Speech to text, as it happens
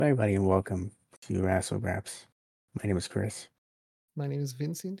Hi, everybody, and welcome to Wrassle Graps. My name is Chris. My name is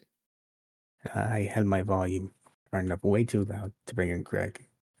Vincent. I had my volume turned up way too loud to bring in Greg.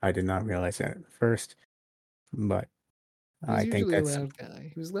 I did not realize that at first, but He's I think usually a that's loud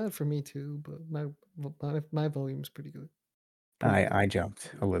guy. He was loud for me too, but my volume's pretty good. Pretty I low. jumped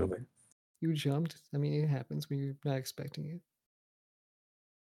a little bit. You jumped. I mean, it happens when you're not expecting it.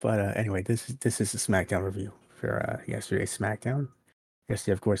 But anyway, this is a SmackDown review for yesterday's SmackDown.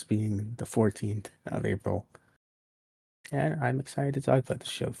 Yesterday, of course, being the 14th of April, and I'm excited to talk about the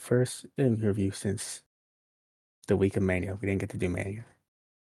show. First in review since the week of Mania. We didn't get to do Mania.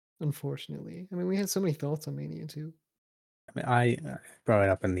 Unfortunately, I mean, we had so many thoughts on Mania too. I mean, I brought it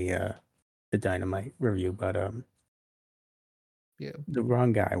up in the Dynamite review, but Yeah, the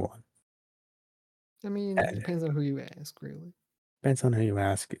wrong guy won. I mean, it And depends on who you ask, really. depends on who you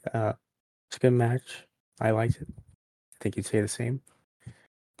ask. It's a good match. I liked it. I think you'd say the same.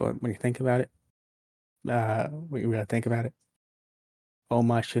 But when you think about it, when you really think about it,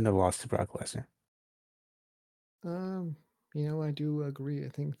 Omos shouldn't have lost to Brock Lesnar. Um, I do agree. I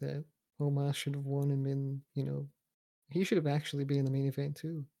think that Omos should have won and been, he should have actually been in the main event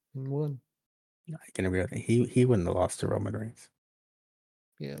too and won. I can agree with it. He wouldn't have lost to Roman Reigns.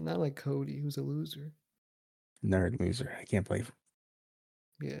 Yeah, not like Cody, who's a loser. Nerd loser. I can't believe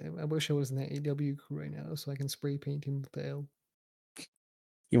Yeah, I wish I was in that AW crew right now so I can spray paint him with the L.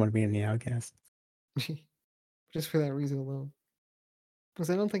 you want to be in the Outcast. Just for that reason alone. Because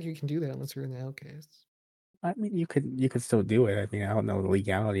I don't think you can do that unless you're in the Outcasts. I mean, you could still do it. I mean, I don't know the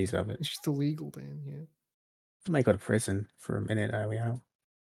legalities of it. It's just illegal then, yeah. You might go to prison for a minute. I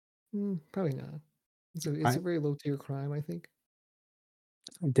mean, Probably not. It's I a very low tier crime, I think.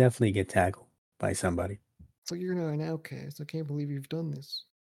 definitely get tackled by somebody. So you're not an outcast. I can't believe you've done this.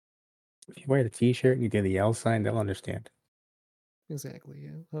 If you wear the T-shirt and you do the L sign, they'll understand. Exactly,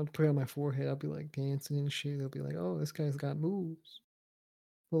 yeah. I'll put it on my forehead. I'll be like dancing and shit. They'll be like, oh, this guy's got moves.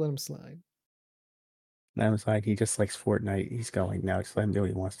 We'll let him slide. And I was like, he just likes Fortnite. He's going now. Just let him do what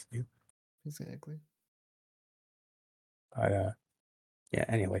he wants to do. Exactly. But yeah.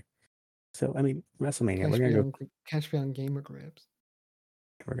 Anyway, so I mean, WrestleMania. We're Catch gonna me go. on catch me on gamer grabs.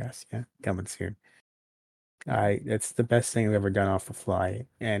 We're gonna yeah, coming soon. Yeah. It's the best thing I've ever done off the fly,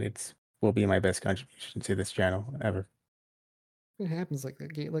 and it's will be my best contribution to this channel ever. It happens like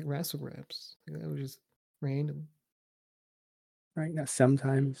that game like Wrassle grabs. Like, that was just random. Right now,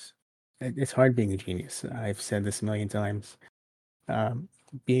 sometimes it's hard being a genius. I've said this a million times. Um,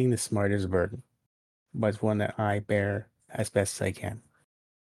 being the smart is a burden, but it's one that I bear as best as I can.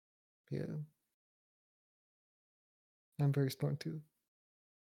 Yeah. I'm very smart too.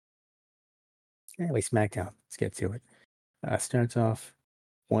 Anyway, SmackDown. Let's get to it. Starts off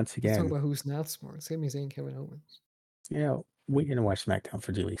once Let's talk again. about who's not smart. Sami Zayn, Kevin Owens. We didn't watch SmackDown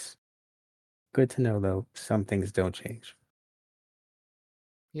for 2 weeks. Good to know, though, some things don't change.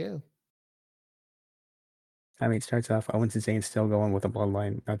 Yeah. I mean, it starts off, Owens and Zayn still going with the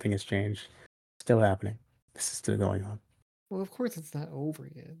bloodline. Nothing has changed. Still happening. This is still going on. Well, of course it's not over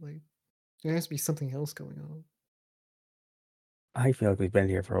yet. Like there has to be something else going on. I feel like we've been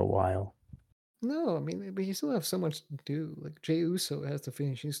here for a while. No, I mean, but you still have so much to do. Like Jey Uso has to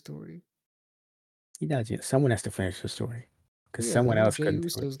finish his story. He does. Someone has to finish the story because Yeah, someone else Jey couldn't do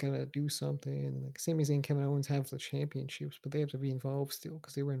it. Uso's gotta do something. And like Sami Zayn, Kevin Owens have the championships, but they have to be involved still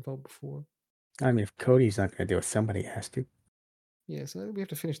because they were involved before. I mean, if Cody's not going to do it, somebody has to. Yeah, so we have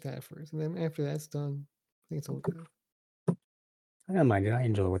to finish that first, and then after that's done, I think it's all good. I don't mind it. I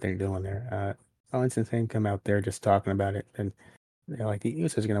enjoy what they're doing there. Owens and Zayn come out there just talking about it, and they're like, the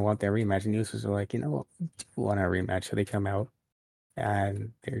Usos are going to want their rematch. And the Usos are like, you know what? We do want our rematch. So they come out.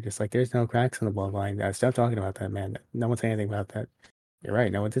 And they're just like, there's no cracks in the bloodline. Stop talking about that, man. No one said anything about that. You're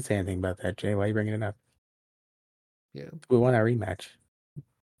right. No one did say anything about that, Jay. Why are you bringing it up? Yeah, We want our rematch.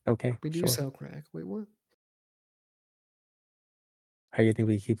 Okay, we do sure. sell crack. Wait, what? How do you think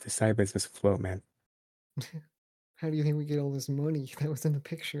we keep the side business afloat, man? How do you think we get all this money that was in the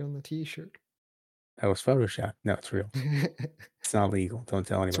picture on the T-shirt? That was Photoshop. No, it's real. That's It's not legal. Don't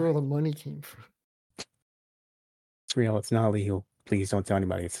tell where anybody. all the money came from. It's real. It's not legal. Please don't tell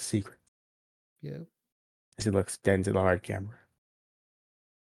anybody. It's a secret. Yeah, As it looks dead into the hard camera.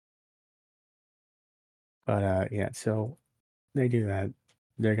 But yeah, so they do that.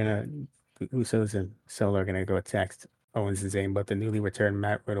 They're gonna Usos and Solo are gonna go text Owens and Zayn, but the newly returned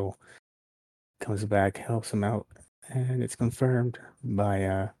Matt Riddle comes back, helps him out, and it's confirmed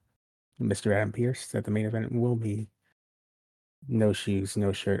by Mr. Adam Pierce that the main event will be no shoes,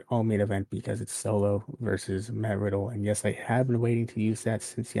 no shirt, all main event because it's Solo versus Matt Riddle. And yes, I have been waiting to use that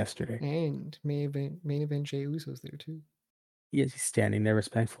since yesterday. and main event Jey Uso's there too. He's just standing there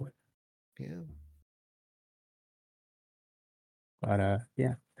respectfully. Yeah. But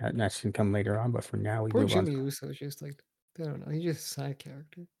yeah, that match can come later on. But for now, we Poor move on. Jimmy Uso is just like, I don't know. He's just a side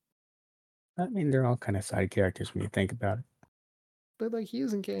character. I mean, they're all kind of side characters when you think about it. But like, he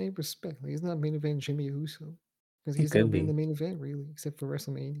doesn't get any respect. Like, he's not main event Jimmy Uso because He he's never could been in the be, main event really, except for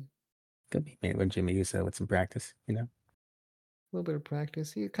WrestleMania. made with Jimmy Uso with some practice. A little bit of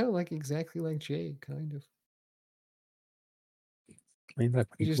practice. He kind of like exactly like Jay, kind of. I mean, look,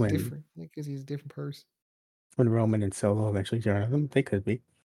 He's just when different, like because he's a different person. Roman and Solo eventually join them, they could be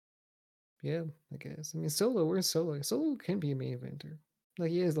Yeah, I guess. I mean, Solo, where's Solo? Solo can be a main eventer.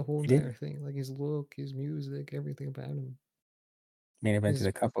 Like he has the whole he did entire thing, like his look, his music, everything about him. main evented He's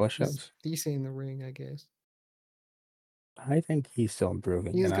a couple of he's shows. decent in the ring, I guess. I think he's still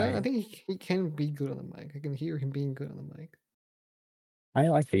improving, He's and got. I think he can be good on the mic. I can hear him being good on the mic. I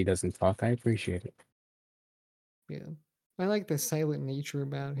like that he doesn't talk. I appreciate it. Yeah. I like the silent nature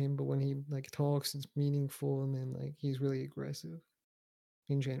about him, but when he like talks, it's meaningful, and then like he's really aggressive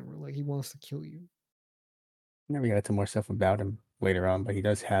in general. Like he wants to kill you. Never got into more stuff about him later on, but he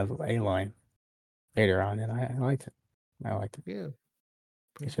does have a line later on, and I liked it. I liked it. Yeah, It's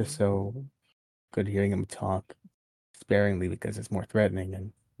pretty just good. so good hearing him talk sparingly because it's more threatening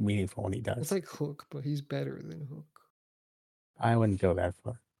and meaningful when he It's does. like Hook, but he's better than Hook. I wouldn't go that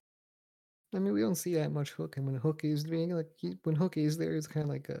far. I mean, we don't see that much Hook, and when Hook is being like when Hook is there, it's kind of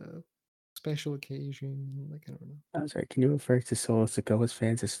like a special occasion. Like I don't know. I'm sorry, can you refer to Solo Sikoa's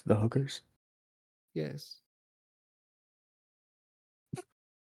fans as the hookers? Yes.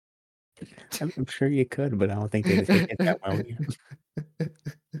 I'm sure you could, but I don't think they'd take it that well.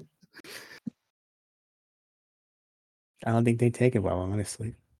 I don't think they take it well,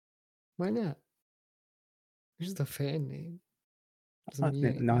 honestly. Why not? It's just a fan name. Doesn't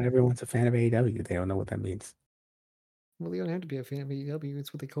mean Not anything. everyone's a fan of AEW. They don't know what that means. Well, you don't have to be a fan of AEW.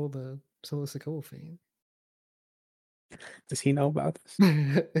 It's what they call the Solo Sikoa fan. Does he know about this?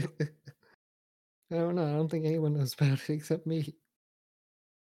 I don't know. I don't think anyone knows about it except me.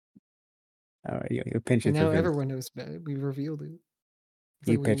 All right, you pinch And it to now Vince. everyone knows about it. We revealed it. It's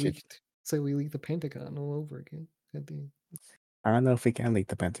You like we pitch it. leaked. It's like we leaked the Pentagon all over again. At the end. I don't know if we can leak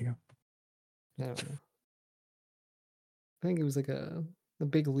the Pentagon. I don't know. I think it was like a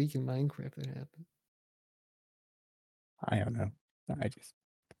big leak in Minecraft that happened. I don't know. I just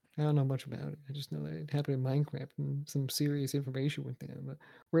I don't know much about it. I just know that it happened in Minecraft and some serious information went down. But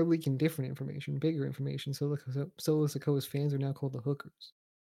we're leaking different information, bigger information. So look, Solo Sikoa's fans are now called the Hookers.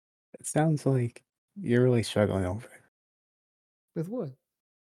 it sounds like you're really struggling over it. With what?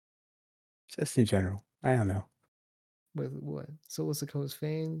 Just in general. I don't know. With what? Solo Sikoa's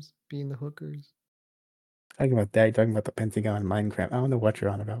fans being the Hookers. Talking about that, talking about the Pentagon, Minecraft. I don't know what you're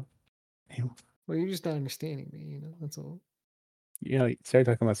on about. You Well, you're just not understanding me. That's all. you started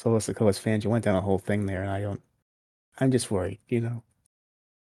talking about Solo Sikoa's fans. You went down a whole thing there, and I don't. I'm just worried. No,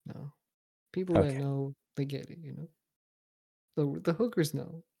 people that Okay. know, they get it. The Hookers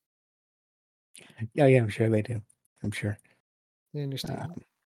know. Yeah, yeah, I'm sure they do. I'm sure. They Uh, understand.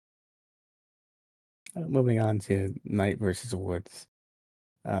 moving on to Knight versus Woods.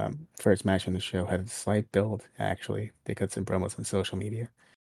 First match on the show had a slight build, actually. They cut some promos on social media.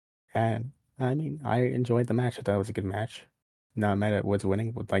 And I mean, I enjoyed the match. I thought it was a good match. Not mad at Woods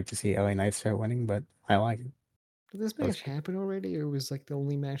winning. Would like to see LA Knight start winning, but I like it. Did this It was match good. happen already, or was like the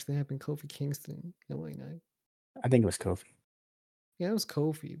only match that happened Kofi Kingston LA Knight? I think it was Kofi. Yeah, it was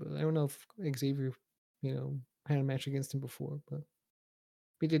Kofi, but I don't know if Xavier, had a match against him before, but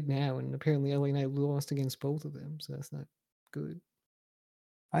we did now, and apparently LA Knight lost against both of them, so that's not good.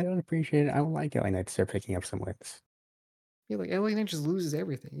 I don't appreciate it. I would like LA Knight to start picking up some wins. Yeah, like LA Knight just loses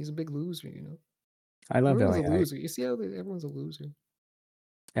everything. He's a big loser. I love Everyone's a LA Knight. loser. You see how everyone's a loser.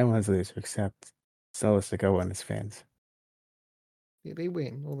 Everyone's a loser except Solo Sikoa and his fans. Yeah, they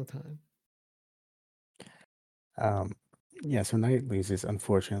win all the time. Um, yeah, so Knight loses,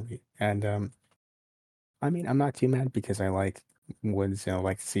 unfortunately. And I mean, I'm not too mad because I like Woods,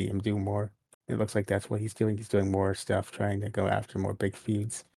 like to see him do more. It looks like that's what he's doing. He's doing more stuff, trying to go after more big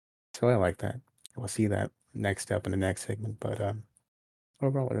feuds. So I like that. We'll see that next up in the next segment. But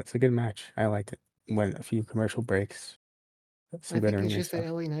overall, it's a good match. I liked it. Went a few commercial breaks, I some good think it's in-ring just that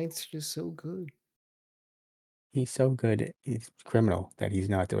stuff. LA Knight's just so good. He's so good. It's criminal that he's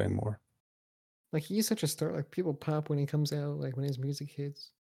not doing more. Like he's such a star. Like people pop when he comes out. Like when his music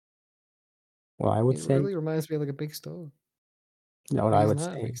hits, Well, I would it say, really reminds me of like a big star, what but I he's would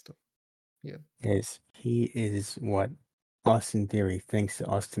not a big say star. Yeah, is he is what Austin Theory thinks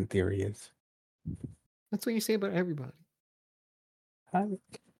Austin Theory is. that's what you say about everybody. I,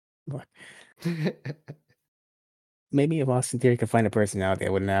 look, Maybe if Austin Theory could find a personality, I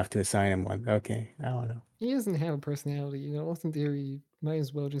wouldn't have to assign him one. Okay, I don't know. He doesn't have a personality. You know, Austin Theory might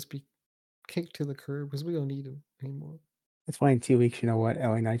as well just be kicked to the curb because we don't need him anymore. That's why in 2 weeks, you know what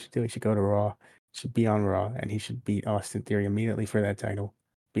LA Knight should do? He should go to Raw. Should be on Raw, and he should beat Austin Theory immediately for that title,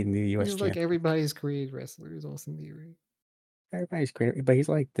 beating the U.S. He's like champion. everybody's great wrestler is Austin Theory. Everybody's great, but he's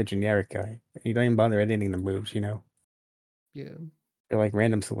like the generic guy. He don't even bother editing the moves, you know? Yeah, They're like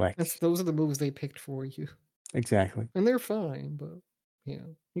random selects. those are the moves they picked for you, Exactly. and they're fine. But you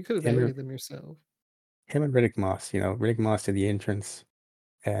know, you could have Him or edited them yourself. him and Riddick Moss, you know, Riddick Moss to the entrance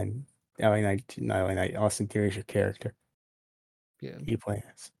and LA Knight, not LA Knight, Austin Theory's your character. Yeah, He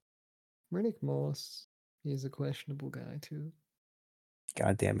plays. Riddick Moss is a questionable guy too.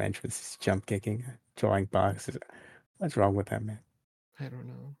 Goddamn entrance, jump kicking, drawing boxes. What's wrong with that man? I don't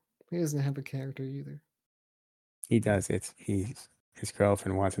know. He doesn't have a character either. He does. His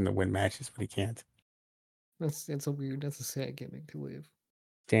girlfriend wants him to win matches, but he can't. That's a sad gimmick to live.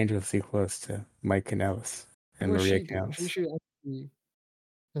 Dangerously close to Mike Kanellis and What's Maria she doing? She Kanellis. should actually.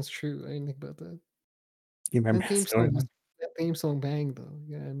 That's true. I didn't think about that. You remember That that theme song was storyline? that theme song banged though.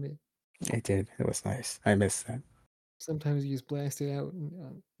 Yeah, I admit. It did. It was nice. I missed that. Sometimes you just blast it out,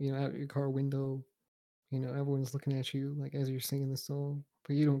 and, out your car window. You know, everyone's looking at you like as you're singing the song,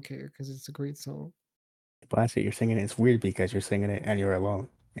 but you don't care because it's a great song. Blast it, you're singing it. It's weird because you're singing it and you're alone,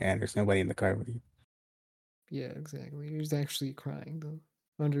 and there's nobody in the car with you. Yeah, exactly. You're just actually crying though,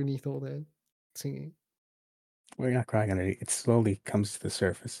 underneath all that singing. We're not crying underneath. It slowly comes to the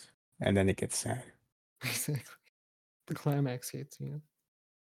surface, and then it gets sad. Exactly. The climax hits. You know.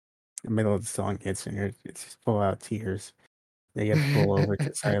 The middle of the song hits, and it's just full out tears. They get to pull over to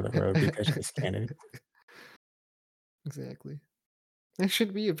the side of the road because you just can't. Exactly. That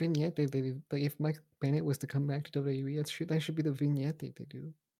should be a vignette that they do. Like if Mike Bennett was to come back to WWE, that should be the vignette that they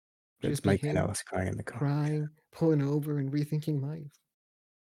do. It's Just be Mike him Kanellis crying in the car. crying, pulling over, and rethinking life.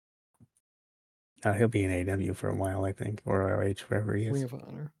 He'll be in AEW for a while, I think, or ROH, wherever he Ring is. of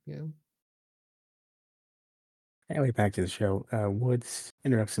Honor. Yeah. Anyway, back to the show. Woods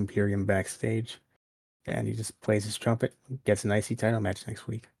interrupts Imperium backstage, and he just plays his trumpet, gets an IC title match next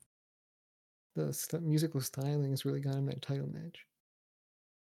week. The musical styling has really got him that title match.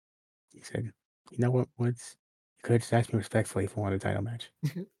 He said, "You know what, Woods? You could have just asked me respectfully if you want a title match.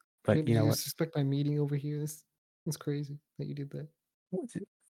 But Did you know you what? disrespect my meeting over here? That's crazy that you did that. Woods,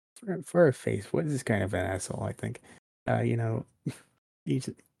 for a face, Woods is kind of an asshole, I think. You know, he's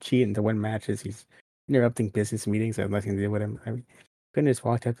cheating to win matches. He's interrupting business meetings that have nothing to do with him. I mean, couldn't have just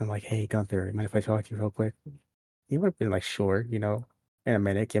walked up and like, hey, Gunther, mind if I talk to you real quick? He would have been like, sure, you know, in a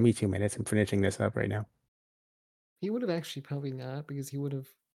minute. Give me 2 minutes. I'm finishing this up right now. He would have actually probably not because he would have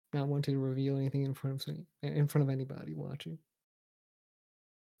not wanted to reveal anything in front of anybody watching.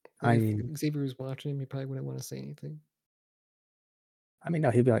 Like I if mean, Xavier was watching him, he probably wouldn't want to say anything. no,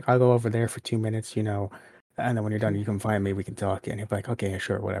 he'd be like, I'll go over there for 2 minutes, you know, and then when you're done, you can find me. We can talk. And he'd be like, okay, yeah,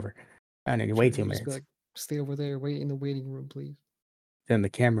 sure, whatever. And then you wait Sure, two you just be minutes. like, stay over there, wait in the waiting room, please. Then the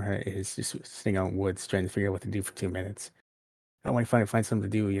camera is just sitting on Woods trying to figure out what to do for 2 minutes. And when he finally finds something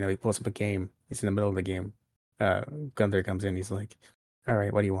to do, you know, he pulls up a game. He's in the middle of the game. Uh, Gunther comes in. He's like, all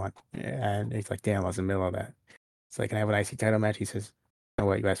right, what do you want? And he's like, damn, I was in the middle of that. It's like, can I have an IC title match? He says, you know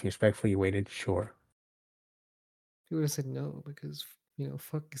what? You asked me respectfully. You waited. Sure. He would have said no because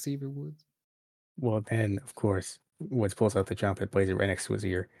fuck Xavier Woods. Well, then, of course, Woods pulls out the trumpet, plays it right next to his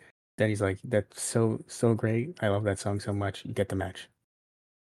ear. Then he's like, that's so great. I love that song so much. You get the match.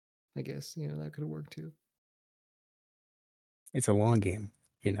 I guess that could have worked too. It's a long game,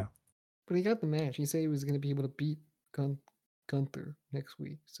 you know. But he got the match. He said he was going to be able to beat Gunther next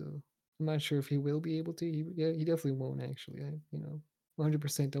week. So I'm not sure if he will be able to. He definitely won't actually.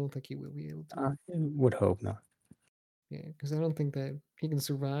 100% don't think he will be able to. I would hope not. Yeah, because I don't think that he can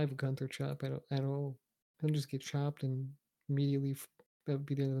survive a Gunther chop at all. He'll just get chopped and immediately that would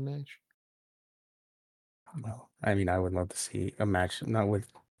be the end of the match. Well, I mean, I would love to see a match, not with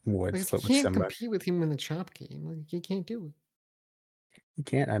Woods, Like you but with can't somebody. compete with him in the chop game. Like you can't do it. You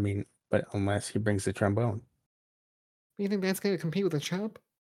can't, I mean, but unless he brings the trombone. You think that's going to compete with a chop?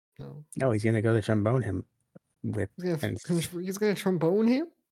 No. No, he's gonna go to trombone him with and He's gonna trombone him.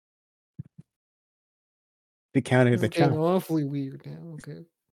 the counter This the is getting chop. awfully weird now. Okay.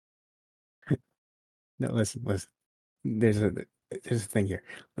 No, listen. There's a there's a thing here.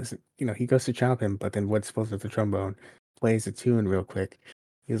 Listen, you know, he goes to chop him, but then Woods pulls out the trombone, plays a tune real quick.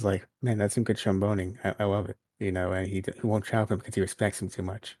 He's like, man, that's some good tromboning. I love it. You know, and he won't chop him because he respects him too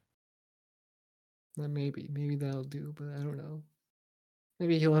much. Maybe that'll do, but I don't know.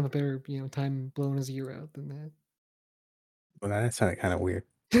 Maybe he'll have a better time blowing his ear out than Well, that sounded kind of weird.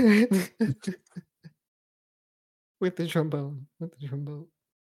 that. With the trombone. With the trombone.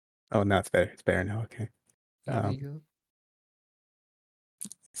 Oh, no, it's better. It's better now. Okay. Yeah, there you Um, go.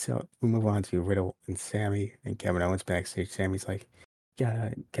 so we move on to Riddle and Sammy and Kevin Owens backstage. Sammy's like,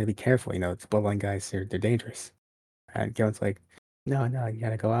 gotta be careful. It's bloodline guys. They're dangerous. And Kevin's like, no, no, you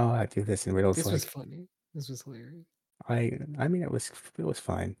gotta go out, do this. And Riddle's This was like, funny. This was hilarious. I mean, it was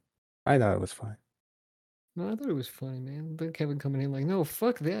fine. I thought it was fine. No, I thought it was funny, man. Then Kevin coming in like, no,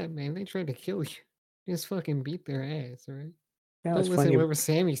 fuck that, man. They tried to kill you. Just fucking beat their ass, all right? Yeah, it was Don't listen to funny. whatever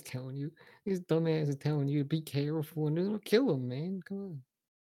Sammy's telling you. These dumbasses telling you to be careful and don't kill him, man. Come on.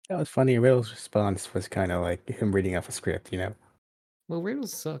 That was funny. Riddle's response was kind of like him reading off a script. Well, Riddle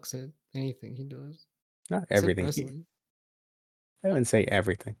sucks at anything he does. Not Except everything. wrestling. I wouldn't say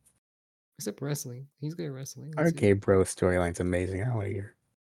everything. Except wrestling. He's good at wrestling. That's it. Arcade Bro storyline's amazing. I don't want to hear.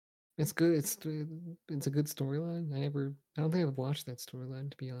 It's good. It's a good storyline. I don't think I've watched that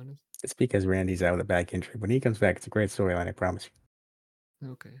storyline, to be honest. It's because Randy's out with a back injury. When he comes back, it's a great storyline. I promise you.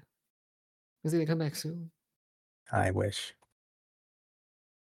 Okay. Is he gonna come back soon? I wish.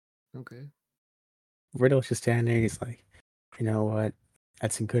 Okay. Riddle's just standing there. He's like, you know what?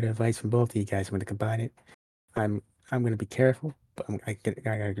 That's some good advice from both of you guys. I'm going to combine it. I'm I'm going to be careful, but I got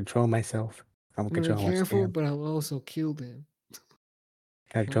to control myself. I'm going to I'm gonna be control how much careful, damage. but I'll also kill them.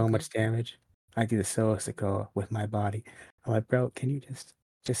 I got to control how Okay. much damage. I do the solo with my body. I'm like, bro, can you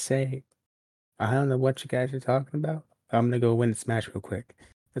just say, I don't know what you guys are talking about. I'm going to go win this match real quick.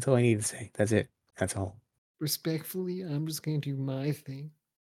 That's all I need to say. That's it. That's all. Respectfully, I'm just gonna do my thing.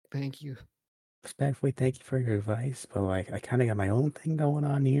 Thank you. Respectfully, thank you for your advice, but like I kind of got my own thing going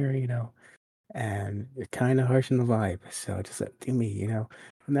on here, and you're kind of harsh in the vibe. So just do me.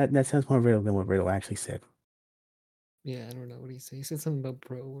 And that sounds more real than what Riddle actually said. Yeah, I don't know what he said. He said something about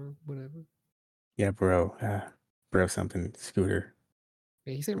bro or whatever. Yeah, bro, something, Scooter,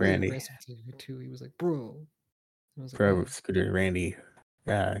 Yeah, he said really Randy, aggressive too. He was like, bro. And I was like, bro, oh, Scooter, Randy,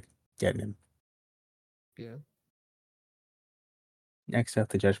 getting him. yeah. Next up,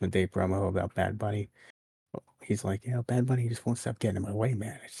 the Judgment Day promo about Bad Bunny. He's like, Bad Bunny just won't stop getting in my way,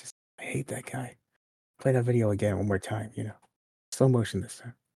 man. It's just, I hate that guy. Play that video again one more time. Slow motion this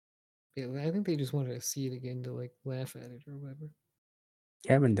time. Yeah, I think they just wanted to see it again to like laugh at it or whatever.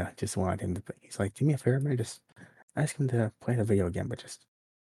 Kevin Dunn just wanted him to play. He's like, do me a favor, man. Just ask him to play the video again, but just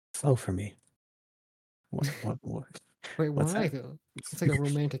slow for me. What? Wait, What's why that? though? It's like a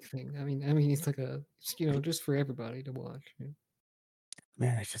romantic thing. I mean, it's like just for everybody to watch.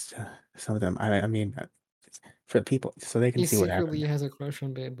 Man, it's just some of them. I mean, it's for people so they can He see what happened. secretly has a crush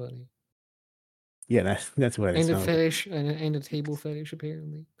on Bad Bunny Yeah, that's what it and a sounds like. fetish and a table fetish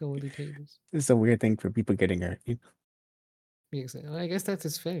apparently going through tables. It's a weird thing for people getting hurt. Yeah, I guess that's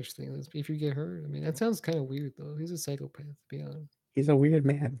his fetish thing. If you get hurt, I mean, that sounds kind of weird though. He's a psychopath, to be honest. He's a weird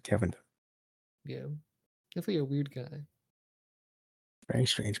man, Kevin. Yeah, definitely a weird guy. Very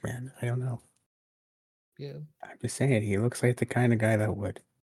strange man. I don't know. Yeah, I'm just saying, he looks like the kind of guy that would.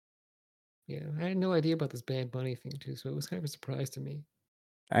 yeah. I had no idea about this Bad Bunny thing too, so it was kind of a surprise to me.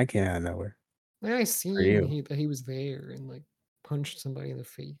 I came out of nowhere. Like I For seen you, that he was there and like punched somebody in the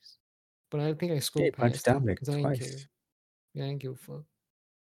face, but I think I yeah, he scrolled punched past it Dominic because I didn't care. twice. Yeah, I didn't give a fuck.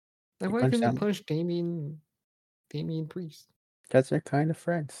 Like He why punched couldn't he Dominic punch Damien Priest? because they're kind of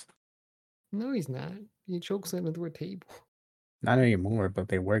friends. No, he's not. He chokeslammed him through a table. Not anymore, but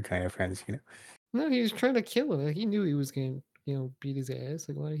they were kind of friends. No, he was trying to kill him. Like he knew he was gonna, beat his ass.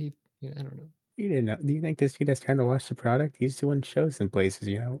 Like why did he? Yeah, I don't know. You didn't know. Do you think this dude has time to watch the product? He's doing shows in places.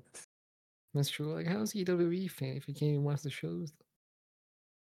 That's true. Like how's he a WWE fan if he can't even watch the shows?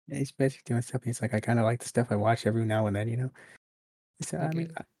 Yeah, he's basically doing stuff. He's like, I kind of like the stuff I watch every now and then. So, I I mean,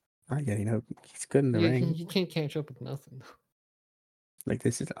 get it. I get, he's good in the Yeah, ring. he can't catch up with nothing. Like,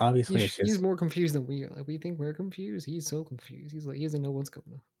 this is obviously, it's He's just more confused than we are. Like we think we're confused. He's so confused. He's like he doesn't know what's going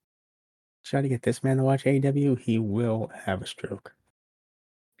on. try to get this man to watch AEW. He will have a stroke.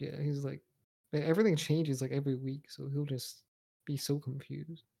 Yeah, he's like everything changes like every week, so he'll just be so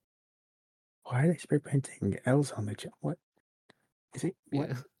confused. Why are they spray painting L's on the chat? What is it? What?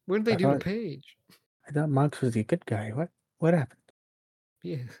 Yeah. What did they I do to thought, Paige? I thought Mox was the good guy. What happened?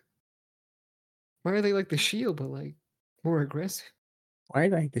 Yeah. Why are they like the Shield, but like more aggressive? Why are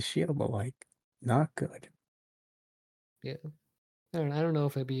they like the Shield, but like not good? Yeah. I don't know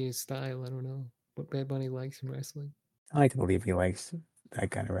if that'd be his style. I don't know what Bad Bunny likes in wrestling. I like to believe he likes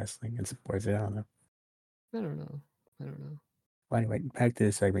that kind of wrestling and supports it. I don't know. I don't know. I don't know. Well, anyway, back to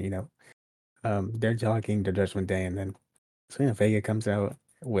this segment. They're jogging to Judgment Day, and then Selena Vega comes out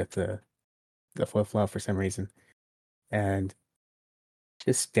with the flip flop for some reason, and just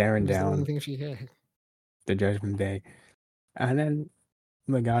It staring was the only down thing she had. the Judgment Day, and then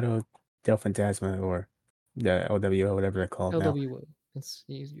Legado del Fantasma or the LWO, whatever they're called now. LWO. That's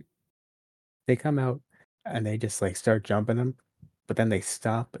easier. They come out and they just like start jumping them, but then they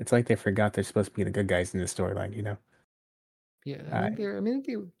stop. It's like they forgot they're supposed to be the good guys in the storyline, you know? Yeah, I think I they're. I mean,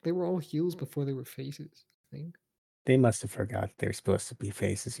 they were all heels before they were faces. I think. They must have forgot they're supposed to be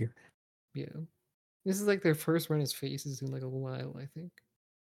faces here. Yeah, this is like their first run as faces in like a while. I think.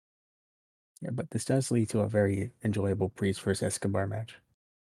 Yeah, but this does lead to a very enjoyable Priest versus Escobar match.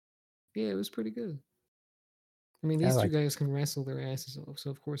 Yeah, it was pretty good. I mean, I these two like guys can wrestle their asses off,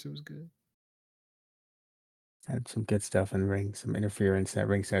 so of course it was good. had some good stuff in ring, some interference at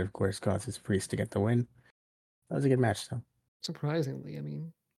ringside, of course, causes Priest to get the win. That was a good match, though. Surprisingly, I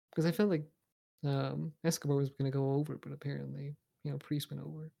mean, because I felt like Escobar was going to go over, but apparently, Priest went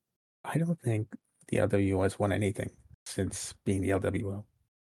over. I don't think the LWO has won anything since being the LWO.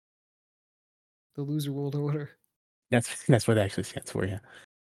 The loser world order. That's what it actually stands for. Yeah,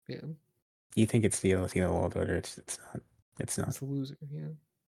 Yeah, you think it's the Latino World Order? It's not. It's not. it's the loser. Yeah,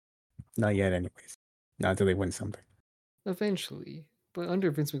 Not yet, anyways. Not until they win something. eventually, but under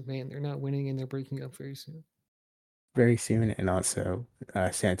Vince McMahon, they're not winning and they're breaking up very soon. Very soon, and also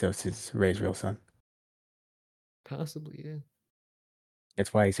Santos is Ray's real son. Possibly, yeah.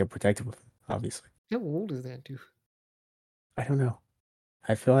 That's why he's so protective of him, obviously. How old is that dude? I don't know.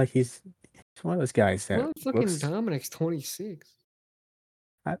 I feel like he's one of those guys that Well, fucking looks. Dominic's 26.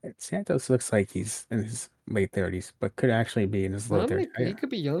 Santos looks like he's in his late 30s, but could actually be in his low 30s. Dominic, he could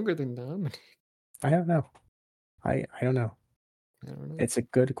be younger than Dominic. I don't know. I don't know. I don't know. It's a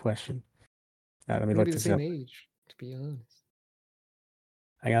good question. Let me Might look be the this same up. age, to be honest.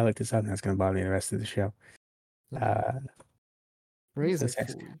 I gotta look this up, and that's gonna bother me the rest of the show. Okay. Uh, Ray's so like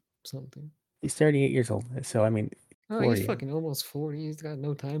 40 something. he's 38 years old. So I mean, Oh, he's 40. fucking almost 40. He's got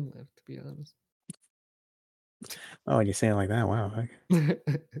no time left, to be honest. Oh, and you're saying it like that? Wow. Okay.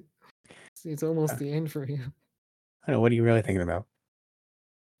 It's almost Uh, the end for him. I don't know. What are you really thinking about?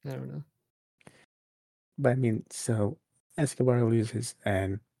 I don't know. But I mean, so Escobar loses,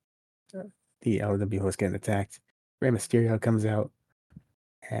 and uh, the LWO is getting attacked. Rey Mysterio comes out,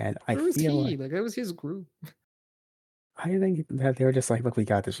 and I Where was feel he? like Like, that was his group. I think that they were just like, "Look, we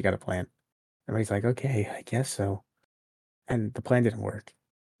got this. We got a plan." And Ray's like, "Okay, I guess so." And the plan didn't work,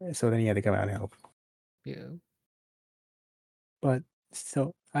 so then he had to come out and help. Yeah. But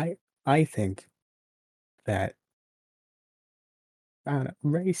so I think that I don't know.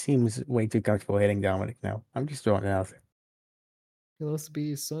 Ray seems way too comfortable hitting Dominic now. I'm just throwing it out there. He lost to be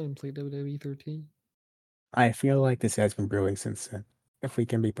his son and played WWE 13. I feel like this has been brewing since then, if we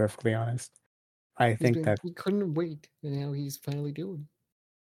can be perfectly honest. I think that He couldn't wait, and now he's finally doing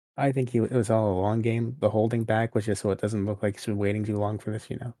it was all a long game. The holding back was just so it doesn't look like he's been waiting too long for this,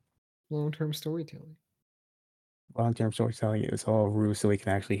 you know. long term storytelling. Long term storytelling, it was all ruse so he can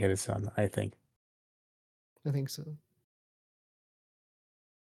actually hit his son, I think. I think so.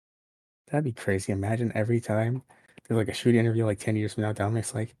 That'd be crazy. Imagine every time there's like a shoot interview like 10 years from now,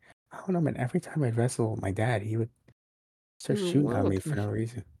 Dominic's like, I don't know, man, every time I'd wrestle my dad, he would He start would shooting on me wallop for me. no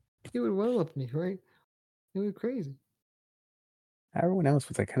reason. He would wallop me, right? It was crazy. Everyone else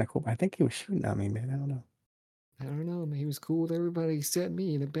was like kind of cool, but I think he was shooting on me, man. I don't know. I don't know, man. He was cool with everybody except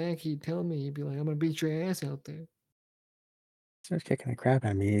me. In the back, he'd tell me, he'd be like, I'm gonna beat your ass out there. Starts kicking the crap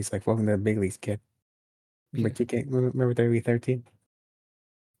out of me. He's like, welcome to the big leagues, kid. Yeah. Remember WWE 13?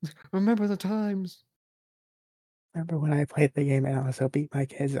 Remember the times. Remember when I played the game and I was so beat my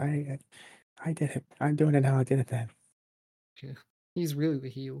kids? I did it. I'm doing it now. I did it then. Yeah. He's really the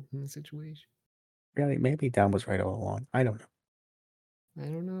heel in the situation. Really, maybe Dom was right all along. I don't know. I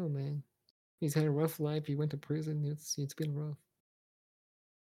don't know, man. He's had a rough life. He went to prison. It's been rough.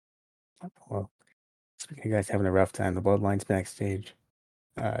 Well, speaking of guys having a rough time, the Bloodline's backstage.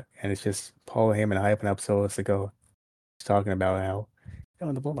 And it's just Paul Heyman hyping up Solo Sikoa. He's talking about how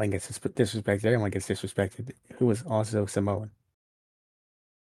the Bloodline gets disrespected. Everyone gets disrespected. Who was also Samoan.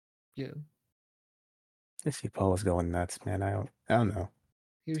 Yeah. I see Paul was going nuts, man. I don't know.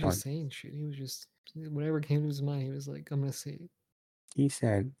 He was Going, just saying shit. He was just whatever came to his mind, he was like, I'm gonna say it. he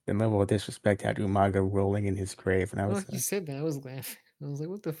said the level of disrespect had Umaga rolling in his grave, and I Oh, was he said that. I was laughing. I was like,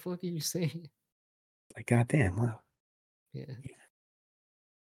 what the fuck are you saying? like, God damn, wow. Yeah.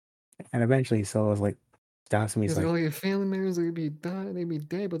 And eventually Solo was like, stops him. He He's was like, like, oh, your family members are gonna be dying, they'd be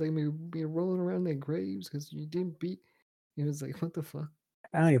dead, but they may be rolling around their graves because you didn't beat. He was like, what the fuck?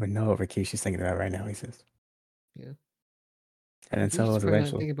 I don't even know what Rikishi's thinking about right now, he says. Yeah. And then Like, he's Solo just was probably not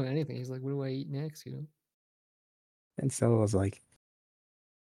eventually, thinking about anything. He's like, what do I eat next? and Solo was like,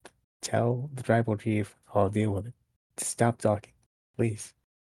 tell the tribal chief I'll deal with it. Stop talking, please.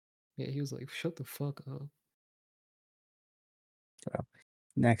 Yeah, he was like, shut the fuck up. Well,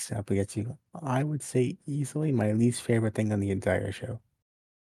 Next up, we get to, I would say, easily my least favorite thing on the entire show,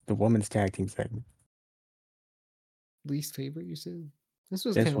 the women's tag team segment. Least favorite, you said? This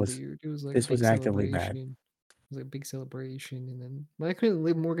was This kind of was weird. It was like a this was big actively bad. celebration. It was like a big celebration, and then why couldn't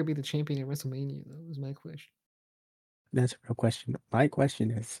Liv Morgan be the champion at WrestleMania though? Was my question. That's a real question. My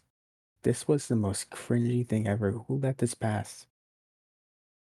question is, this was the most cringy thing ever. Who let this pass?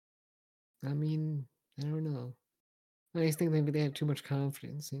 I mean, I don't know. I just think maybe they had too much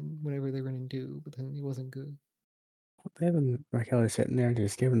confidence in whatever they were gonna do, but then it wasn't good. Liv and Raquel are sitting there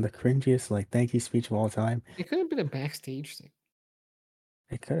just giving the cringiest like thank you speech of all time. It could have been a backstage thing.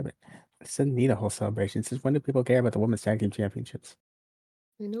 It could have been. This doesn't need a whole celebration. Since when do people care about the women's tag team championships?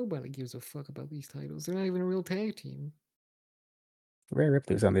 And nobody gives a fuck about these titles. They're not even a real tag team. Rhea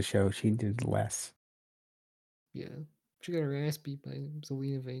Ripley was on the show. She did less. Yeah. She got her ass beat by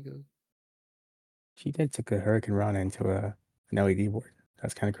Zelina Vega. She did took a Hurricane Rana into an LED board.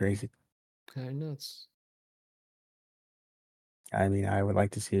 That's kind of crazy. Kinda nuts. I mean, I would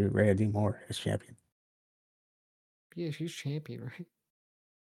like to see Rhea do more as champion. Yeah, she's champion, right?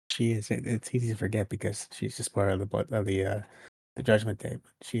 She is. It's easy to forget because she's just part of the Judgment Day.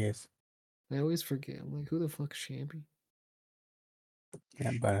 But she is. I always forget. I'm like, who the fuck's champion?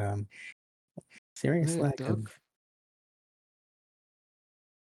 Yeah, but Is serious that a lack duck? of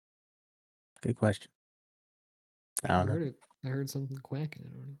good question. I I don't know. heard it. I heard something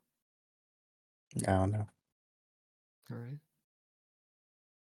quacking. I don't know. I don't know. All right.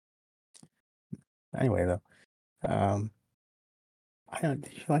 Anyway, though, um, I don't.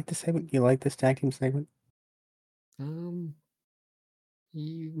 Did you like the segment? You like this tag team segment? Um,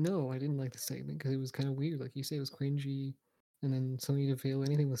 no, I didn't like the segment because it was kind of weird. Like you say, it was cringy, and then Sonya Deville.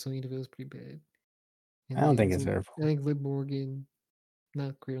 Anything with Sonya Deville is pretty bad. I And don't then think it's their I fault. think Liv Morgan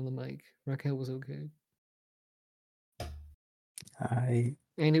not great on the mic. Raquel was okay, I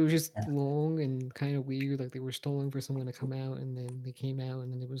and it was just yeah, long and kind of weird. Like they were stalling for someone to come out, and then they came out,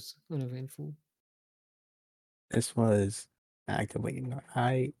 and then it was uneventful. this was actively.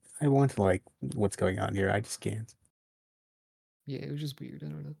 I want to like what's going on here. I just can't. Yeah, it was just weird. I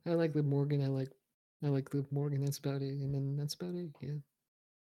don't know. I like Liv Morgan. I like Liv Morgan. That's about it. And then that's about it. Yeah.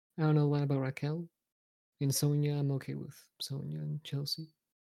 I don't know a lot about Raquel and Sonya. I'm okay with Sonya and Chelsea.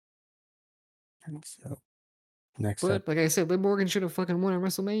 And so next up, But like I said, Liv Morgan should have fucking won at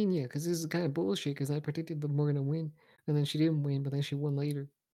WrestleMania because this is kind of bullshit. Because I predicted Liv Morgan to win, and then she didn't win, but then she won later.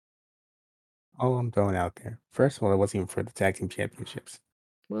 all I'm throwing out there. First of all, it wasn't even for the tag team championships.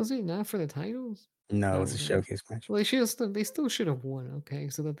 Was it not for the titles? No, it Oh, was a whatever. showcase match. Well, they still should have won. Okay,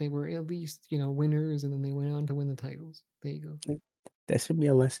 so that they were at least winners, and then they went on to win the titles. There you go. That should be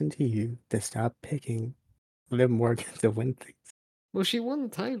a lesson to you to stop picking Liv Morgan to win things. Well, she won the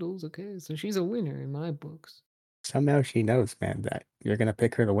titles. Okay, so she's a winner in my books. Somehow she knows, man, that you're gonna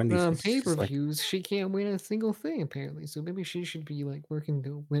pick her to win But these on things. She's pay per just like, views, she can't win a single thing apparently. So maybe she should be like working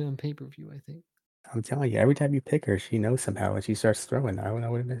to win on pay per view. I think I'm telling you, every time you pick her, she knows somehow and she starts throwing. I don't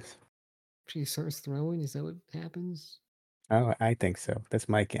know what it is. she starts throwing. Is that what happens? Oh, I think so. That's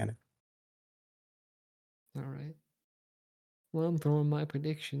my canon. All right. Well, I'm throwing my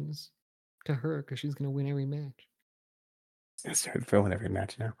predictions to her because she's gonna win every match. I start throwing every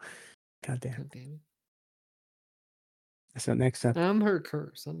match now. God damn. God damn it! So next up, I'm her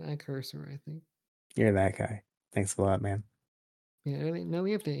curse. I'm that cursor. I think. you're that guy. Thanks a lot, man. Yeah. Now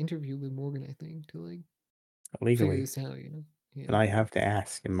we have to interview Liv Morgan. I think to like figure Legally. this out. You know. And Yeah. I have to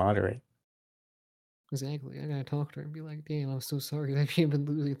ask and moderate. Exactly. I gotta talk to her and be like, "Damn, I'm so sorry that you've been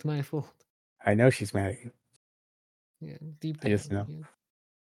losing. It's my fault." I know she's mad at you. Yeah. Deep I just down. know.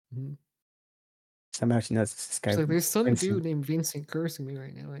 Yeah. Mhm. Somehow she knows this She's guy like, "There's some dude Vincent. named Vincent cursing me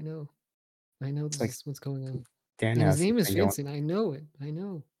right now. I know. I know It's this like is what's going on. And his Danhausen's name is been going. Vincent. I know it. I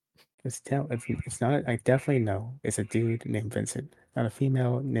know." It's not. I definitely know. It's a dude named Vincent, not a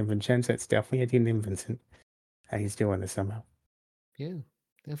female named Vincenza. It's definitely a dude named Vincent, and he's doing this somehow. Yeah,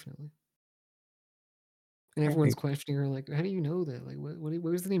 definitely. And I everyone's think. questioning her, like, "How do you know that? Like,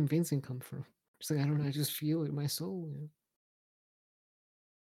 where does the name Vincent come from?" She's like, "I don't know. I just feel it in my soul." You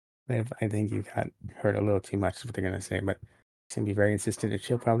know? I think you got heard a little too much. Is what they're gonna say, but she's gonna be very insistent, and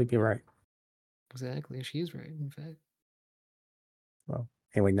she'll probably be right. Exactly. And she's right, in fact. Well,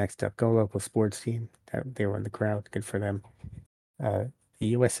 anyway, next up, go local sports team. They were in the crowd. Good for them. Uh,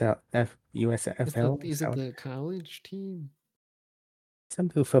 the USFL. Is Is that it what? the college team? Some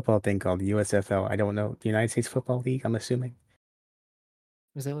new football thing called the USFL. I don't know. The United States Football League. I'm assuming.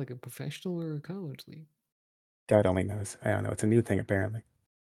 Is that like a professional or a college league? God only knows. I don't know. It's a new thing apparently.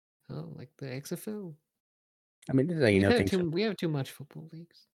 Oh, like the XFL? I mean, this is how you know things. We have too much football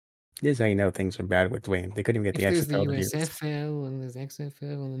leagues. This is how you know things are bad with Dwayne. They couldn't even get the If there's the XFL to be USFL and there's XFL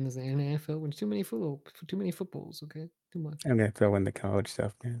and then there's the NFL, and too many footballs. Okay, too much. I'm gonna throw in the college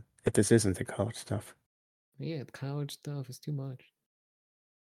stuff, man. If this isn't the college stuff. But yeah, the college stuff is too much.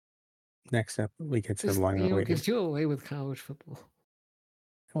 Next up, we get to the Just long get awaited. you away with college football.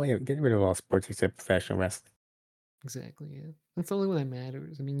 Oh yeah, get rid of all sports except professional wrestling. Exactly. Yeah, that's the only one that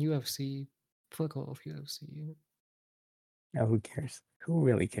matters. I mean, UFC. Fuck off, UFC. Oh, who cares? Who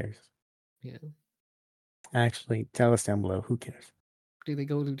really cares? Yeah. Actually, tell us down below. Who cares? Do they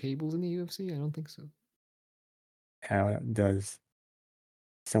go through tables in the UFC? I don't think so. How does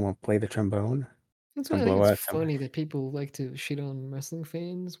someone play the trombone That's why and I think blow it's out somebody? funny that people like to shit on wrestling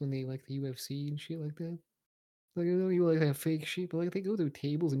fans when they like the UFC and shit like that. Like, I know you like that fake shit, but like they go through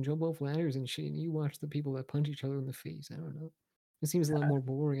tables and jump off ladders and shit, and you watch the people that punch each other in the face. I don't know. It seems a lot more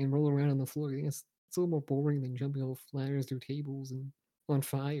boring and roll around on the floor. I think it's a little more boring than jumping off ladders through tables and on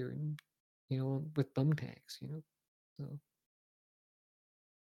fire and with thumbtacks. So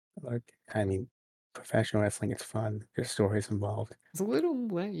Like, I mean, professional wrestling is fun. There's stories involved. it's a little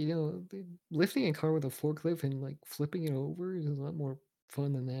lifting a car with a forklift and like flipping it over is a lot more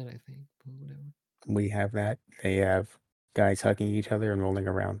fun than that. I think, but whatever. We have that. They have guys hugging each other and rolling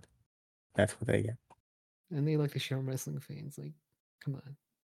around. That's what they get. And they like to shit on wrestling fans. Like, come on,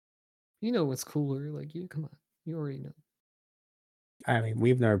 you know what's cooler? Like, you come on, you already know. I mean,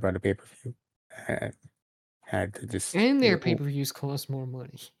 we've never brought a pay per view. Had to just And their pay per views cost more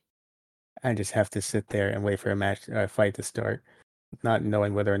money. I just have to sit there and wait for a match fight to start, not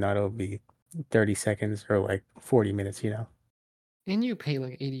knowing whether or not it'll be 30 seconds or like 40 minutes, you know. And you pay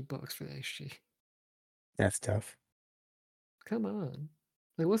like $80 for that shit. That's tough. Come on.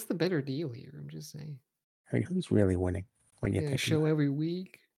 Like, what's the better deal here? I'm just saying. I mean, who's really winning when you Yeah, think about show every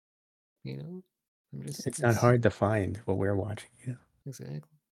week, you know? I'm it? just, It's not it's hard to find what we're watching, you know. exactly.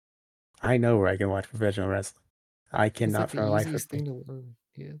 I know where I can watch professional wrestling. I It's like cannot the for the life of easiest me thing to learn.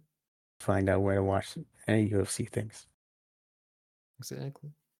 Yeah, find out where to watch any UFC things.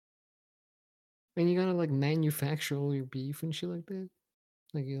 exactly. And you gotta like manufacture all your beef and shit like that.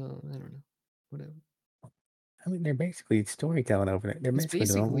 Like, I don't know. Whatever. I mean, they're basically storytelling over there. They're It's basically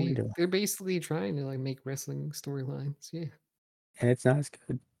doing what we basically, do, they're basically trying to like make wrestling storylines. Yeah. and it's not as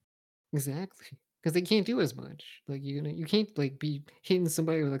good. Exactly, because they can't do as much. Like you can't like be hitting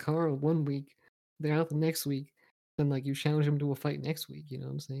somebody with a car one week, they're out the next week, then like you challenge them to a fight next week. You know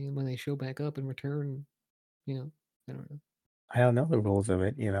what I'm saying? When they show back up and return, you know, I don't know. I don't know the rules of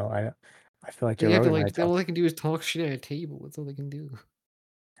it, you know. I feel like Joe They have to Rogan might like talk. all they can do is talk shit at a table. That's all they can do.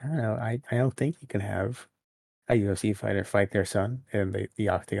 I don't know. I don't think you can have a UFC fighter fight their son in the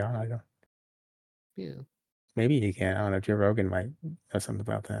octagon. I don't. Yeah, Maybe he can. I don't know. Joe Rogan might know something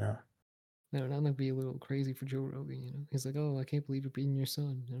about that. I don't know. That might be a little crazy for Joe Rogan. He's like, oh, I can't believe you're beating your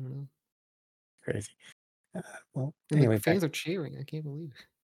son. I don't know. Crazy. Uh, well, And the anyway, back. fans are cheering. I can't believe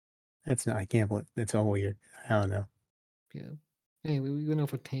it. It's not. I can't believe it's all weird. I don't know. Yeah. Anyway, we went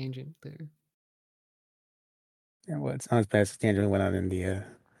off a tangent there. Yeah, well, it's not as bad as the tangent we went on in the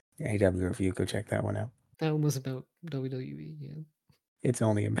AW review. Go check that one out. That one was about WWE. Yeah. It's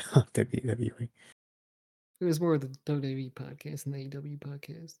only about WWE. It was more of the WWE podcast than the AEW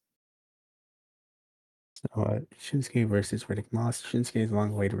podcast. So, Shinsuke versus Riddick Moss. Shinsuke's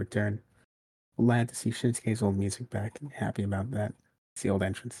long way to return. Glad to see Shinsuke's old music back. Happy about that. It's the old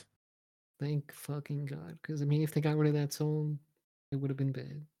entrance. Thank fucking God. Because, I mean, if they got rid of that song, it would have been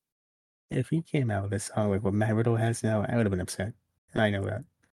bad. If he came out with a song like what Matt Riddle has now, I would have been upset. And I know that.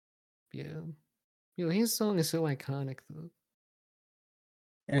 Yeah. His song is so iconic, though.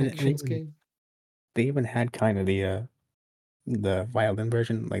 And Like even, Shinsuke. they even had kind of the violin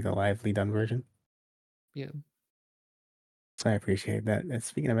version, like the lively done version. Yeah. So I appreciate that. And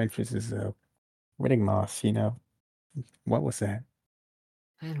speaking of entrances, Riddick Moss, you know, what was that?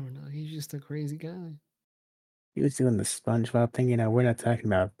 I don't know. He's just a crazy guy. He was doing the SpongeBob thing, you know, we're not talking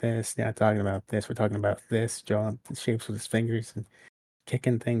about this, they're not talking about this, we're talking about this, drawing shapes with his fingers and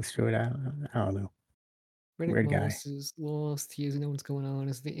kicking things through it. I don't know. Riddick Weird guy. Moss is lost. He doesn't know what's going on.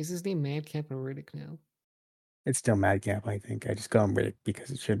 Is his name Madcap or Riddick now? It's still Madcap, I think. I just call him Riddick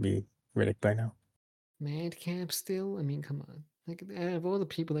because it should be Riddick by now. Madcap still? I mean, come on. Like, out of all the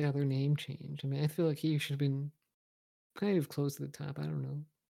people that got their name changed, I mean, I feel like he should have been kind of close to the top. I don't know.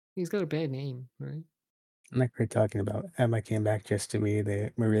 He's got a bad name, right? Like we're talking about, Emma came back just to be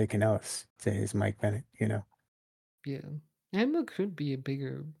the Maria Kanellis to his Mike Bennett, you know. Yeah. Emma could be a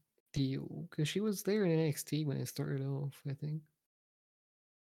bigger deal because she was there in NXT when it started off, I think.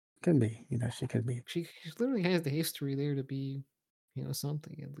 Could be, you know, she could be. She literally has the history there to be,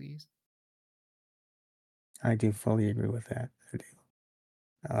 something at least. I do fully agree with that. I do.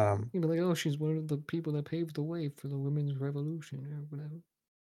 Um, You'd be like, oh, she's one of the people that paved the way for the women's revolution or whatever.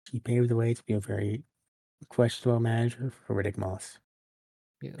 she paved the way to be a very questionable manager for Riddick Moss.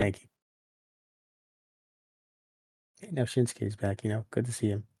 Yeah. Thank you. And now Shinsuke's back, good to see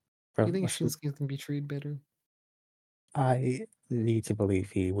him. You From think a sm Shinsuke can be treated better? I need to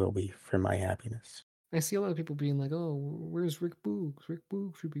believe he will be for my happiness. I see a lot of people being like, oh, where's Rick Boogs? Rick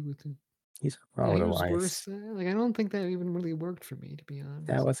Boogs should be with him. He's a Yeah, Robert he was worse. Elias. Like, I don't think that even really worked for me, to be That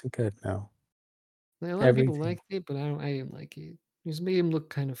honest. wasn't good, no. Like, a lot of people Everything liked it, but I didn't like it. It just made him look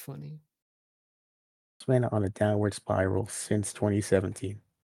kind of funny. has been on a downward spiral since 2017.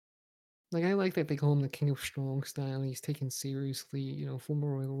 Like, I like that they call him the King of Strong Style. He's taken seriously,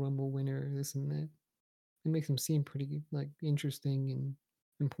 former Royal Rumble winner, this and that. It makes him seem pretty like interesting and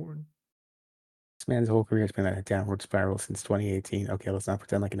important. This man's whole career has been on a downward spiral since 2018. Okay, let's not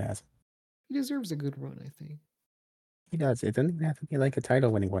pretend like it hasn't. He deserves a good run, I think. He does. It doesn't even have to be like a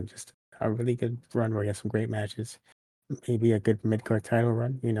title winning one, just a really good run where he has some great matches. Maybe a good mid card title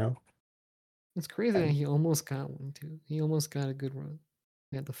run. It's crazy that And he almost got one too. He almost got a good run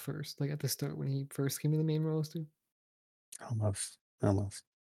at the first, like at the start when he first came to the main roster. almost, almost.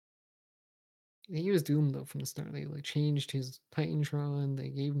 He was doomed though from the start. They like changed his Titantron. They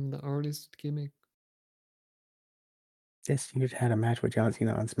gave him the artist gimmick. This dude had a match with John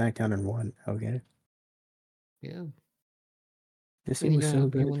Cena on SmackDown and won. Okay. Yeah, This and dude he was so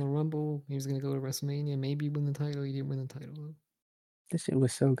got he good. won the Rumble. He was gonna go to WrestleMania, maybe win the title. He didn't win the title though. This shit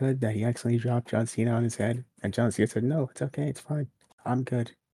was so good that he accidentally dropped John Cena on his head. And John Cena said, "No, it's okay. It's fine. I'm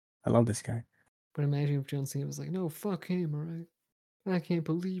good. I love this guy." But imagine if John Cena was like, "No, fuck him, all right? I can't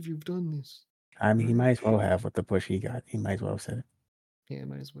believe you've done this." I mean, All he right, might as well have with the push he got. He might as well have said it. yeah,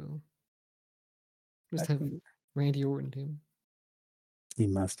 might as well just But have Randy Orton him. he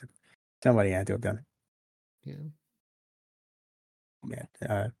must have. Somebody had to have done it. Yeah,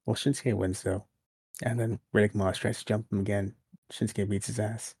 Yeah. Well, Shinsuke wins, though. And then Riddick Moss tries to jump him again. Shinsuke beats his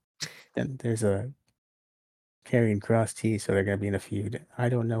ass. Then there's a Karrion Cross T, so they're going to be in a feud. I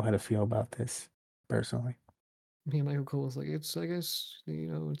don't know how to feel about this, personally. me and Michael Cole was like, "It's I guess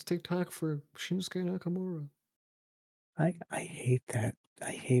it's TikTok for Shinsuke Nakamura." I hate that.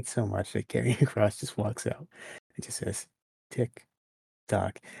 I hate so much that Karrion Cross just walks out. It just says, tick,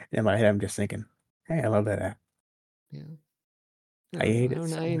 tock. And in my head, I'm just thinking, hey, I love that app. Yeah. I I don't know. hate I it don't.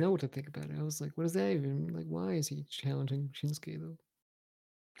 so I didn't much. know what to think about it. I was like, "What is that even like? Why is he challenging Shinsuke though?"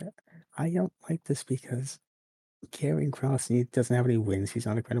 I don't like this because Karrion Cross doesn't have any wins. He's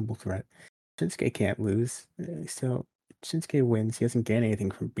not a credible threat. Shinsuke can't lose. So Shinsuke wins. He doesn't gain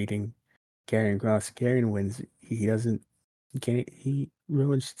anything from beating Karrion Cross. Karrion wins. He doesn't gain. He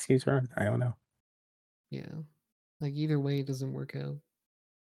ruins Shinsuke's run. I don't know. Yeah. Like either way, it doesn't work out.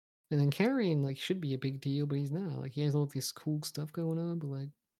 And then carrying like should be a big deal, but he's not. Like he has all this cool stuff going on, but like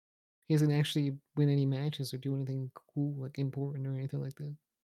he doesn't actually win any matches or do anything cool, like important or anything like that.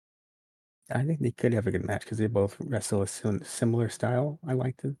 I think they could have a good match because they both wrestle a similar style. I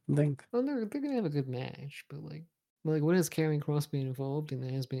like to think. Well, they're gonna have a good match, but like what has Karrion Cross been involved in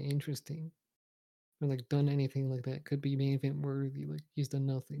that has been interesting or like done anything like that could be main event worthy? Like he's done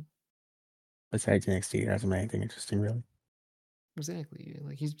nothing. Besides NXT, there hasn't been anything interesting really. Exactly. Yeah.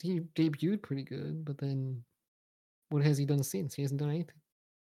 Like he debuted pretty good, but then what has he done since? He hasn't done anything.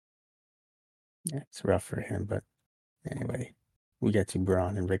 Yeah, it's rough for him, but anyway, we get to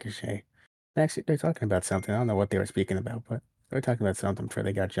Braun and Ricochet. Actually, they're talking about something. I don't know what they were speaking about, but they were talking about something before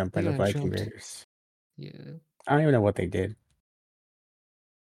they got jumped by They the got Viking jumped. Raiders. Yeah. I don't even know what they did.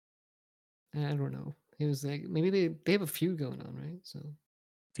 I don't know. It was like maybe they have a feud going on, right? So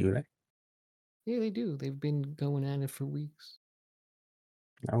Do they? yeah, they do. They've been going at it for weeks.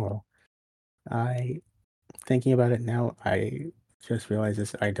 Oh well. I thinking about it now, I just realized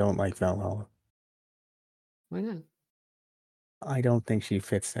this. I don't like Valhalla. Why not? I don't think she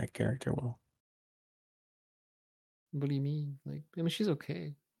fits that character well. What do you mean? Like, I mean, she's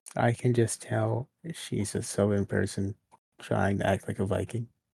okay. I can just tell she's a Southern person trying to act like a Viking,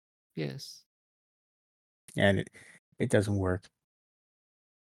 Yes. and it doesn't work.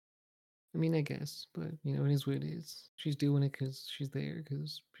 I mean, I guess, but it is what it is. She's doing it because she's there,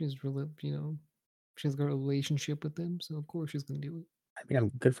 because she's really, she's got a relationship with them, so of course she's gonna do it. I mean, I'm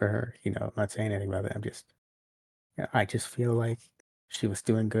good for her. I'm not saying anything about it. Yeah, I just feel like she was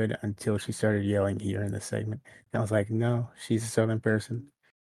doing good until she started yelling here in this segment. And I was like, no, she's a Southern person,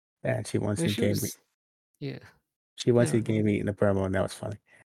 and she I wants mean, to she game me. was, yeah. She I wants to don't know. game me in the promo, and that was funny.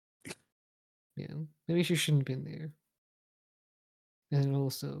 Yeah, maybe she shouldn't have been there. And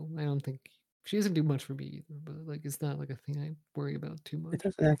also, I don't think she doesn't do much for me either. But like, it's not like a thing I worry about too It much.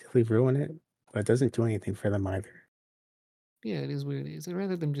 doesn't actively ruin it, but it doesn't do anything for them either. Yeah, it is what it is. I'd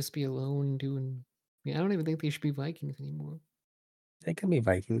rather them just be alone doing. Yeah, I don't even think they should be Vikings anymore. They can be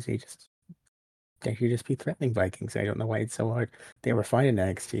Vikings. They should just be threatening Vikings. I don't know why it's so hard. They were fine in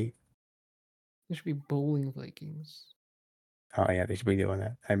NXT. They should be bowling Vikings. Oh yeah, they should be doing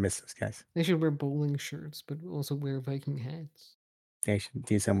that. I miss those guys. They should wear bowling shirts, but also wear Viking hats. They should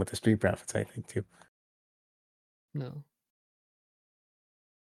do some with the Street Profits, I think, too. No,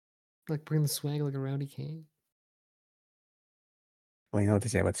 like bring the swag like a rowdy king. Well, you know what they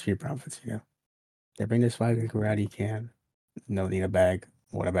say about Street Profits, you know? They bring this flag like karate can. No need a bag.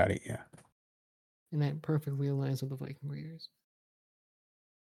 What about it? Yeah. And that perfectly aligns with the Viking Raiders.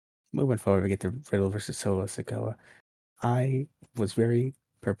 Moving forward, we get to Riddle versus Solo Sikoa. I was very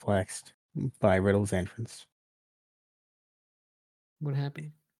perplexed by Riddle's entrance. What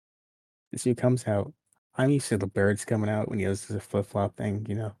happened? This dude comes out. I'm used to the birds coming out when he does the flip flop thing,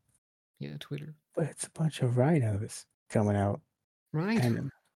 you know? Yeah, Twitter. But it's a bunch of rhinos coming out. Right.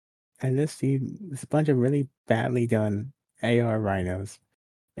 And this dude, it's a bunch of really badly done AR rhinos.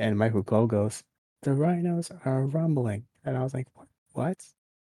 And Michael Cole goes, the rhinos are rumbling. And I was like, what?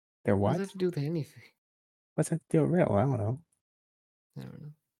 They're What does that what? have to do with anything? What's that deal real? I don't know. I don't know.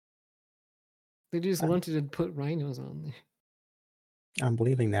 They just I'm, wanted to put rhinos on there. I'm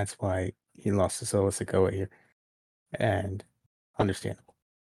believing that's why he lost to Solo Sikoa here. And understandable.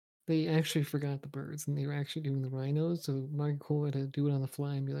 They actually forgot the birds and they were actually doing the rhinos. So Michael Cole had to do it on the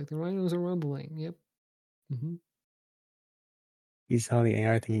fly and be like, the rhinos are rumbling. Yep. Mm-hmm. He saw the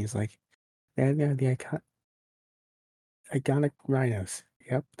AR thing. He's like, they're the iconic rhinos.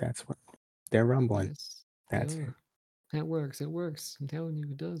 Yep, that's what they're rumbling. Yes, they That's it. are. That works. It works. I'm telling you,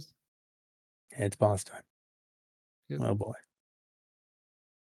 it does. It's boss time. Yep. Oh boy.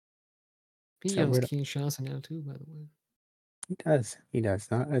 He So yells Riddle, Kinshasa now too, by the way. he does. He does.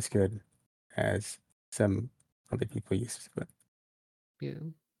 Not as good as some other people used to, but Yeah.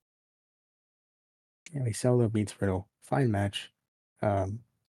 anyway, Solo beats Riddle. Fine match. Um,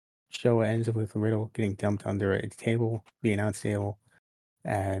 show ends with Riddle getting dumped under a table, the announce table,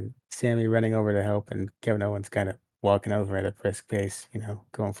 and Sammy running over to help, and Kevin Owens kind of walking over at a brisk pace, you know,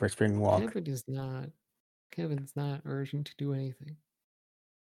 going for a spring walk. Kevin is not. Kevin's not urging to do anything.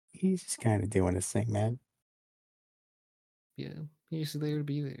 He's just kind of doing his thing, man. Yeah. He's there to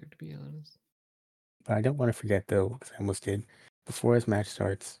be there, to be honest. But I don't want to forget, though, because I almost did. Before his match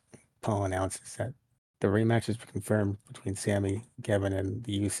starts, Paul announces that the rematch has been confirmed between Sammy, Kevin, and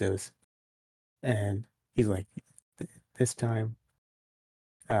the Usos. And he's like, this time,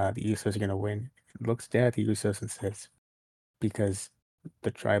 the Usos are going to win. Looks down at the Usos and says, because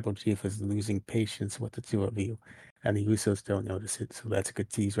the tribal chief is losing patience with the two of you, and the Usos don't notice it. So that's a good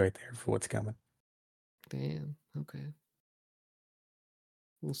tease right there for what's coming. Damn. Okay.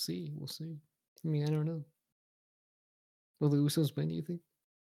 We'll see. We'll see. I mean, I don't know. Will the Usos win, do you think?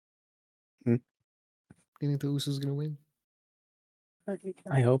 Hmm? Do you think the Usos gonna win?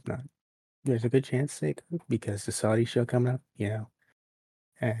 I hope not. There's a good chance they could because the Saudi show coming up, you know,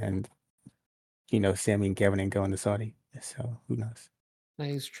 and Sammy and Kevin ain't going to Saudi, so who knows? That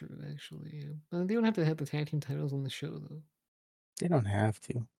is true, actually. Yeah. They don't have to have the tag team titles on the show, though. They don't have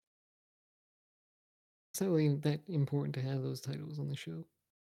to. It's not really that important to have those titles on the show.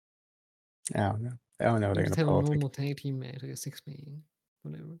 I don't know. I don't know if You they're just gonna have a politic. normal tag team match, like a 6-man,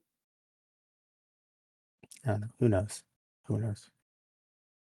 whatever. I don't know. Who knows? Who knows?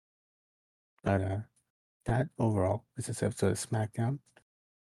 But that overall is this episode of SmackDown.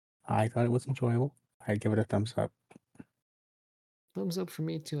 I thought it was enjoyable. I'd give it a thumbs up. Thumbs up for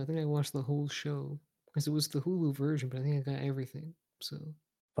me too. I think I watched the whole show because it was the Hulu version, but I think I got everything. So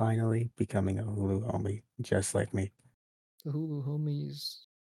Finally becoming a Hulu only, just like me. the Hulu homies,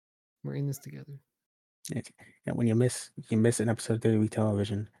 we're in this together. It, and when you miss an episode of WWE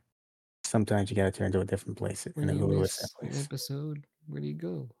television, sometimes you gotta turn to a different place, When and a you Hulu is that miss an place. episode, where do you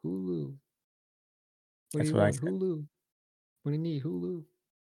go? Hulu. What do That's you what I want? said. Hulu. What do you need? Hulu.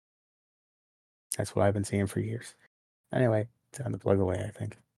 That's what I've been saying for years. Anyway, time to plug away, I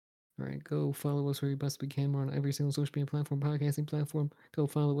think. All right, go follow us where you possibly can. We're on every single social media platform, podcasting platform. Go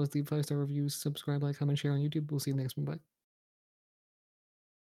follow us, leave 5-star reviews, subscribe, like, comment, share on YouTube. We'll see you next one. Bye.